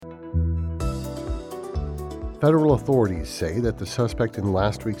Federal authorities say that the suspect in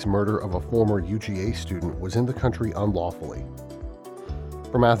last week's murder of a former UGA student was in the country unlawfully.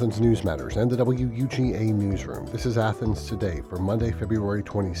 From Athens News Matters and the WUGA Newsroom, this is Athens Today for Monday, February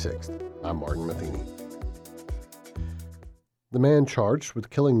 26th. I'm Martin Matheny. The man charged with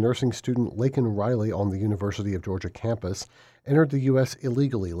killing nursing student Laken Riley on the University of Georgia campus entered the U.S.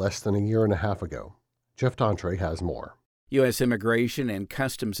 illegally less than a year and a half ago. Jeff Dontre has more. U.S. Immigration and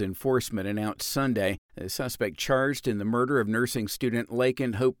Customs Enforcement announced Sunday the suspect charged in the murder of nursing student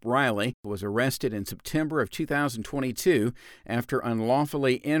Laken Hope Riley was arrested in September of 2022 after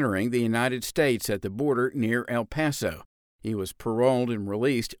unlawfully entering the United States at the border near El Paso. He was paroled and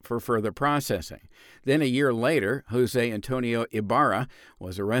released for further processing. Then a year later, Jose Antonio Ibarra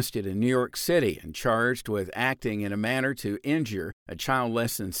was arrested in New York City and charged with acting in a manner to injure a child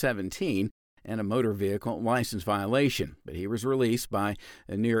less than 17 and a motor vehicle license violation, but he was released by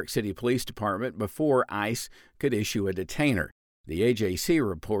the New York City Police Department before ICE could issue a detainer. The AJC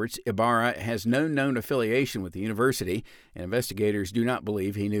reports Ibarra has no known affiliation with the university, and investigators do not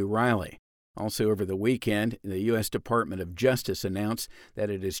believe he knew Riley. Also over the weekend, the U.S. Department of Justice announced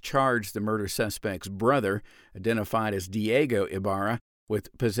that it has charged the murder suspect's brother, identified as Diego Ibarra,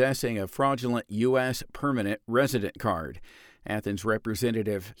 with possessing a fraudulent U.S. permanent resident card. Athens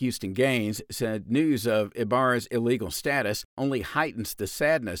Representative Houston Gaines said news of Ibarra's illegal status only heightens the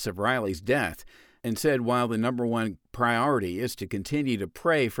sadness of Riley's death, and said while the number one priority is to continue to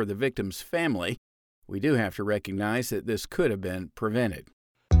pray for the victim's family, we do have to recognize that this could have been prevented.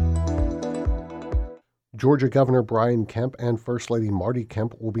 Georgia Governor Brian Kemp and First Lady Marty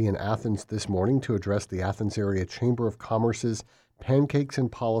Kemp will be in Athens this morning to address the Athens Area Chamber of Commerce's Pancakes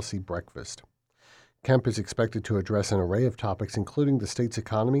and Policy Breakfast. Kemp is expected to address an array of topics including the state's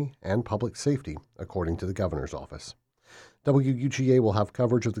economy and public safety, according to the governor's office. WUGA will have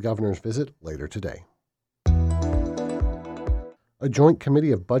coverage of the governor's visit later today. A joint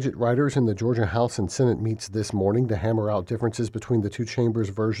committee of budget writers in the Georgia House and Senate meets this morning to hammer out differences between the two chambers'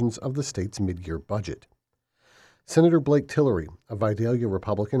 versions of the state's mid-year budget. Senator Blake Tillery, a Vidalia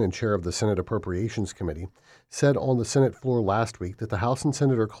Republican and chair of the Senate Appropriations Committee, said on the Senate floor last week that the House and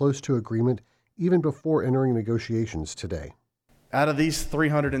Senate are close to agreement even before entering negotiations today. Out of these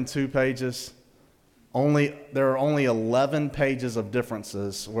 302 pages, there are only 11 pages of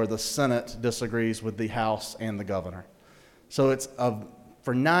differences where the Senate disagrees with the House and the governor. So it's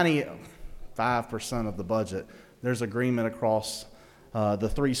for 95% of the budget, there's agreement across the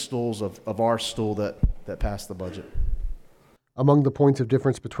three stools of our stool that passed the budget. Among the points of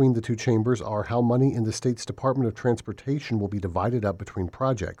difference between the two chambers are how money in the state's Department of Transportation will be divided up between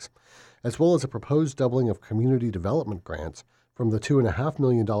projects, as well as a proposed doubling of community development grants from the $2.5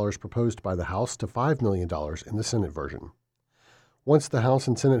 million proposed by the House to $5 million in the Senate version. Once the House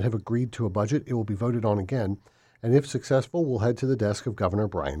and Senate have agreed to a budget, it will be voted on again, and if successful, will head to the desk of Governor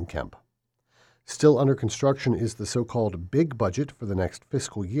Brian Kemp. Still under construction is the so-called big budget for the next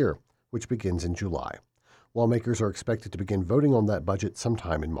fiscal year, which begins in July. Lawmakers are expected to begin voting on that budget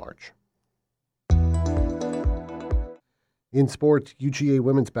sometime in March. In sports, UGA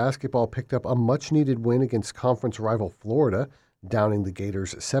women's basketball picked up a much-needed win against conference rival Florida, downing the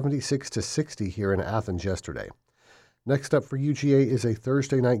Gators 76-60 here in Athens yesterday. Next up for UGA is a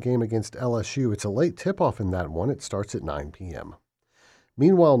Thursday night game against LSU. It's a late tip-off in that one. It starts at 9 p.m.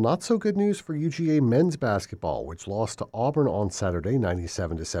 Meanwhile, not so good news for UGA men's basketball, which lost to Auburn on Saturday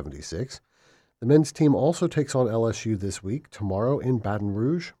 97-76. The men's team also takes on LSU this week, tomorrow in Baton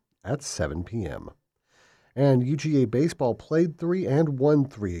Rouge at 7 p.m. And UGA baseball played 3 and won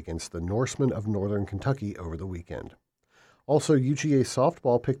 3 against the Norsemen of Northern Kentucky over the weekend. Also, UGA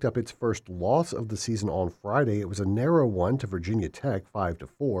softball picked up its first loss of the season on Friday. It was a narrow one to Virginia Tech,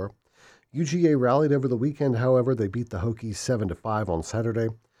 5-4. UGA rallied over the weekend, however. They beat the Hokies 7-5 on Saturday,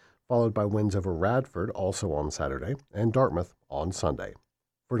 followed by wins over Radford, also on Saturday, and Dartmouth on Sunday.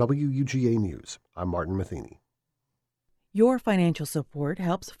 For WUGA News, I'm Martin Matheny. Your financial support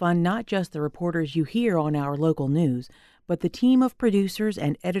helps fund not just the reporters you hear on our local news, but the team of producers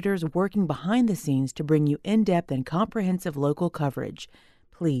and editors working behind the scenes to bring you in-depth and comprehensive local coverage.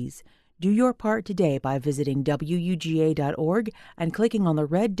 Please, do your part today by visiting WUGA.org and clicking on the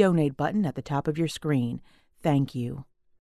red Donate button at the top of your screen. Thank you.